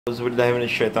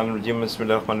बिस्मिल्लाहिर्रहमानिर्रहीम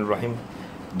बिस्मिल्लाहिर्रहमानिर्रहीम।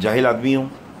 जाहिल आदमी हूँ,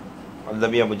 अल्लाह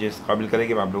भी मुझे इस काबिल करे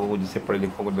कि मैं आप लोगों को जिससे पढ़े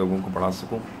लिखों को लोगों को पढ़ा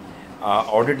सकूँ।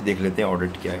 ऑडिट देख लेते हैं,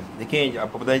 ऑडिट क्या है। देखिए,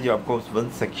 आपको पता है जो आपको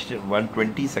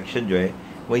 120 सेक्शन जो है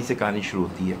वहीं से कहानी शुरू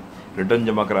होती है। रिटर्न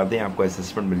जमा कराते हैं, आपको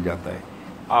असेसमेंट मिल जाता है।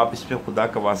 आप इसमें खुदा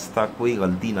का वास्ता कोई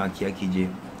गलती ना किया कीजिए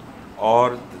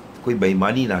और कोई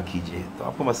बेईमानी ना कीजिए, तो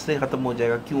आपको मसले ख़त्म हो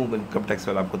जाएगा। क्यों इनकम टैक्स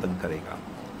वाला आपको तंग करेगा?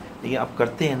 लेकिन आप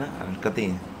करते हैं ना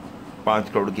हरकतें, 5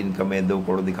 करोड़ की इनकम है, 2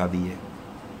 करोड़ दिखा दी है,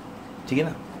 ठीक है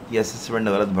ना, ये असेसमेंट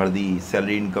गलत भर दी,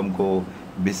 सैलरी इनकम को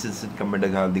बिजनेस इनकम में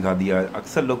दिखा दिया।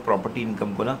 अक्सर लोग प्रॉपर्टी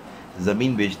इनकम को ना,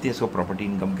 ज़मीन बेचते हैं, इसको प्रॉपर्टी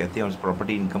इनकम कहते हैं और उस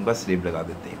प्रॉपर्टी इनकम का स्लैब लगा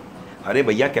देते हैं। अरे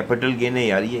भैया, कैपिटल गेन है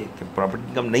यार, ये प्रॉपर्टी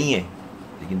इनकम नहीं है।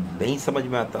 लेकिन नहीं समझ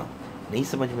में आता, नहीं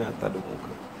समझ में आता लोगों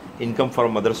को। इनकम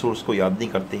फ्रॉम अदर सोर्स को याद नहीं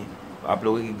करते हैं। आप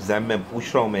लोगों के एग्ज़ाम में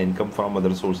पूछ रहा हूँ मैं, इनकम फ्रॉम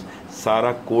अदर सोर्स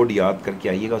सारा कोड याद करके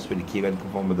आइएगा, उस पर लिखिएगा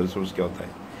इनकम फ्रॉम अदर सोर्स क्या होता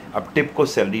है। अब टिप को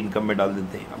सैलरी इनकम में डाल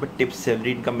देते हैं। अब टिप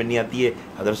सैलरी इनकम में नहीं आती है,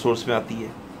 अदर सोर्स में आती है।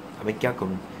 अब मैं क्या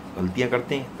करूँ? गलतियाँ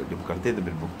करते हैं, तो जब करते हैं तो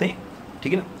फिर भुगते हैं,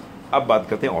 ठीक है ना। अब बात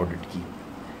करते हैं ऑडिट की।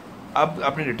 अब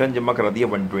आपने रिटर्न जमा करा दिया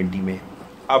 120 में,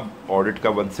 अब ऑडिट का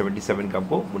 177 का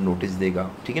आपको नोटिस देगा,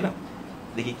 ठीक है ना।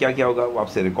 देखिए क्या क्या होगा, वो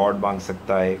आपसे रिकॉर्ड मांग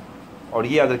सकता है और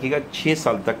ये याद रखिएगा 6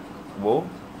 साल तक वो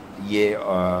ये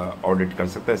ऑडिट कर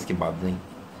सकता है, इसके बाद नहीं।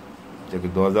 जबकि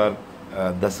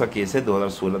 2010 का केस है,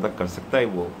 2016 तक कर सकता है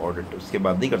वो ऑडिट, उसके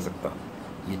बाद नहीं कर सकता।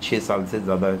 ये 6 साल से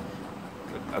ज़्यादा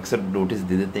अक्सर नोटिस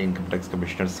दे देते हैं इनकम टैक्स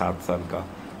कमिश्नर 7 साल का,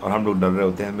 और हम लोग डर रहे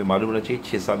होते हैं। हमें मालूम होना चाहिए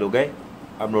 6 साल हो गए,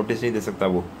 अब नोटिस नहीं दे सकता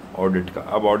वो ऑडिट का,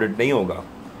 अब ऑडिट नहीं होगा,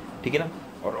 ठीक है ना।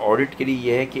 और ऑडिट के लिए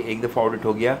ये है कि एक दफ़ा ऑडिट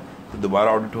हो गया तो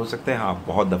दोबारा ऑडिट हो सकता है, हाँ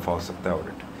बहुत दफ़ा हो सकता है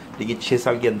ऑडिट, लेकिन 6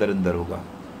 साल के अंदर अंदर होगा,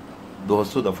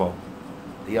 200 दफ़ा हो।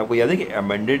 तो ये आपको याद है कि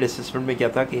अमेंडेड असेसमेंट में क्या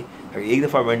था कि एक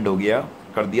दफ़ा अमेंड हो गया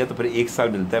कर दिया तो फिर 1 साल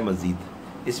मिलता है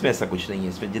मज़ीद। इसमें ऐसा कुछ नहीं है,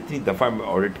 इसमें जितनी दफ़ा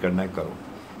ऑडिट करना है करो,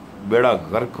 बेड़ा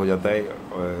गर्क हो जाता है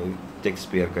टैक्स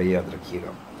पेयर का, ये याद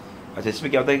रखिएगा। अच्छा,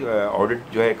 इसमें क्या होता है, ऑडिट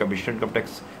जो है कमिश्नर इनकम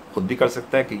टैक्स खुद भी कर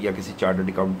सकता है कि या किसी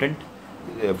चार्टर्ड अकाउंटेंट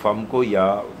फर्म को, या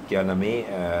क्या नाम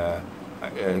है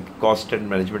cost and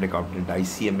management accountant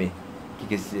ICMA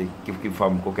कि किसी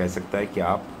फर्म को कह सकता है कि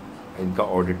आप इनका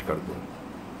ऑडिट कर दो,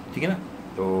 ठीक है ना।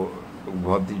 तो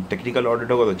बहुत ही टेक्निकल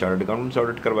ऑडिट होगा तो चार्टर्ड अकाउंटेंट से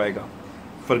ऑडिट करवाएगा।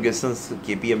 फर्गेसन्स,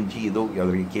 KPMG, ये दो याद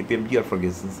रखिए, KPMG और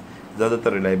फर्गेसन्स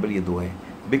ज़्यादातर रिलायबल ये दो हैं।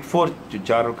 बिग 4 जो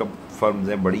 4 फर्म्स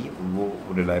हैं बड़ी, वो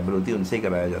रिलायबल होती है, उनसे ही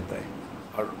कराया जाता है।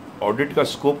 और ऑडिट का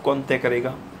स्कोप कौन तय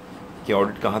करेगा कि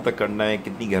ऑडिट कहाँ तक करना है,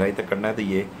 कितनी गहराई तक करना है, तो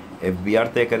ये FBR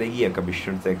तय करेगी या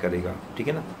कमिश्नर तय करेगा, ठीक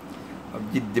है ना।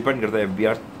 अब ये डिपेंड करता है,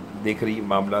 FBR देख रही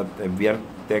मामला, FBR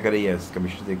तय करे या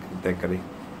कमिश्नर तय करे,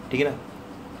 ठीक है ना।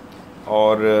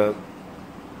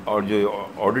 और जो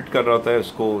ऑडिट कर रहा होता है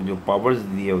उसको जो पावर्स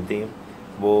दिए होते हैं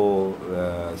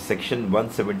वो सेक्शन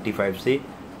 175 से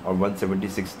और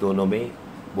 176 दोनों में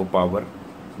वो पावर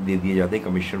दे दिए जाते हैं,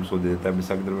 कमिश्नर उसको दे देता है।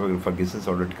 मिसाल के तौर पर अगर फर्गेसन्स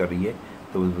ऑडिट कर रही है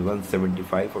तो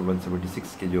 175 और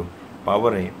 176 के जो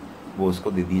पावर हैं वो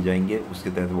उसको दे दिए जाएंगे, उसके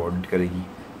तहत वो ऑडिट करेगी।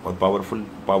 बहुत पावरफुल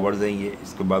पावर्स हैं ये।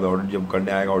 इसके बाद ऑडिट जब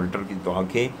करने आएगा ऑडिटर की तो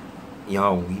आँखें यहाँ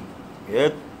होंगी, ये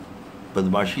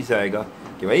बदमाशी से आएगा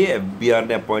कि भाई FBR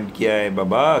ने अपॉइंट किया है,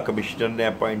 बाबा कमिश्नर ने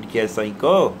अपॉइंट किया है साईं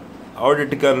को,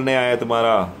 ऑडिट करने आया,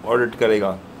 तुम्हारा ऑडिट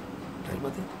करेगा। क्या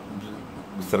बात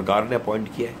है, सरकार ने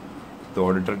अपॉइंट किया है तो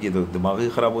ऑडिटर की तो दिमाग ही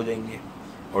ख़राब हो जाएंगे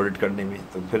ऑडिट करने में,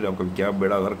 तो फिर आपका क्या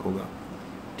बेड़ा गर्क होगा,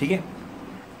 ठीक है।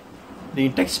 नहीं,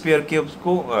 टैक्स पेयर के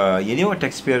उसको ये नहीं होगा,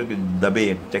 टैक्स पेयर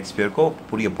दबे, टैक्स पेयर को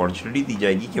पूरी अपॉर्चुनिटी दी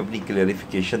जाएगी कि अपनी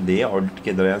क्लेरिफिकेशन दे, ऑडिट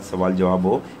के दौरान सवाल जवाब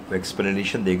हो, वो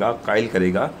एक्सप्लेनेशन देगा, कायल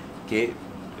करेगा कि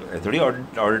थोड़ी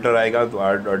ऑडिटर आएगा तो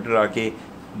ऑडिटर आके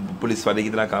पुलिस वाले की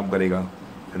तरह काम करेगा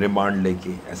रिमांड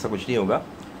लेके, ऐसा कुछ नहीं होगा।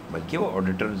 बल्कि वो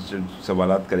ऑडिटर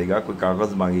सवालात करेगा, कोई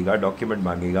कागज़ मांगेगा, डॉक्यूमेंट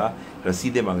मांगेगा,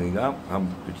 रसीदें मांगेगा, हम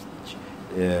कुछ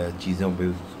चीज़ों पे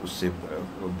उससे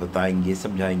बताएंगे,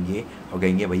 समझाएंगे और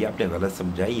कहेंगे भैया आपने गलत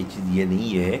समझा, ये चीज़ ये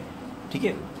नहीं है, ठीक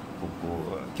है।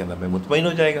 वो क्या नाम है, मुतमईन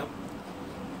हो जाएगा।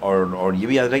 और ये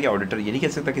भी याद रहे कि ऑडिटर ये नहीं कह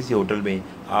सकता किसी होटल में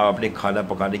आप अपने खाना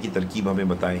पकाने की तरकीब हमें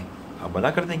बताएं, आप मना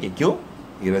कर देंगे, क्यों,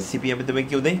 ये रेसिपी हमें तुम्हें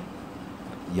क्यों दें,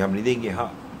 ये हम नहीं देंगे।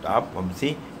 हाँ, आप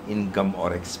हमसे इनकम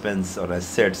और एक्सपेंस और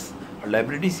एसेट्स और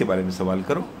लाइबिलिटीज़ के बारे में सवाल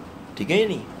करो, ठीक है या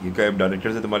नहीं। ये कहे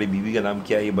डायरेक्टर से तुम्हारी बीवी का नाम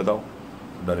क्या है ये बताओ,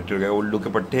 डायरेक्टर कहे उल्लू के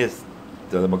पट्टे,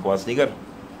 ज़्यादा बकवास नहीं कर,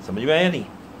 समझ में आया नहीं।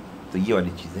 तो ये वाली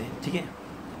चीज़ें, ठीक है।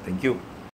 Thank you.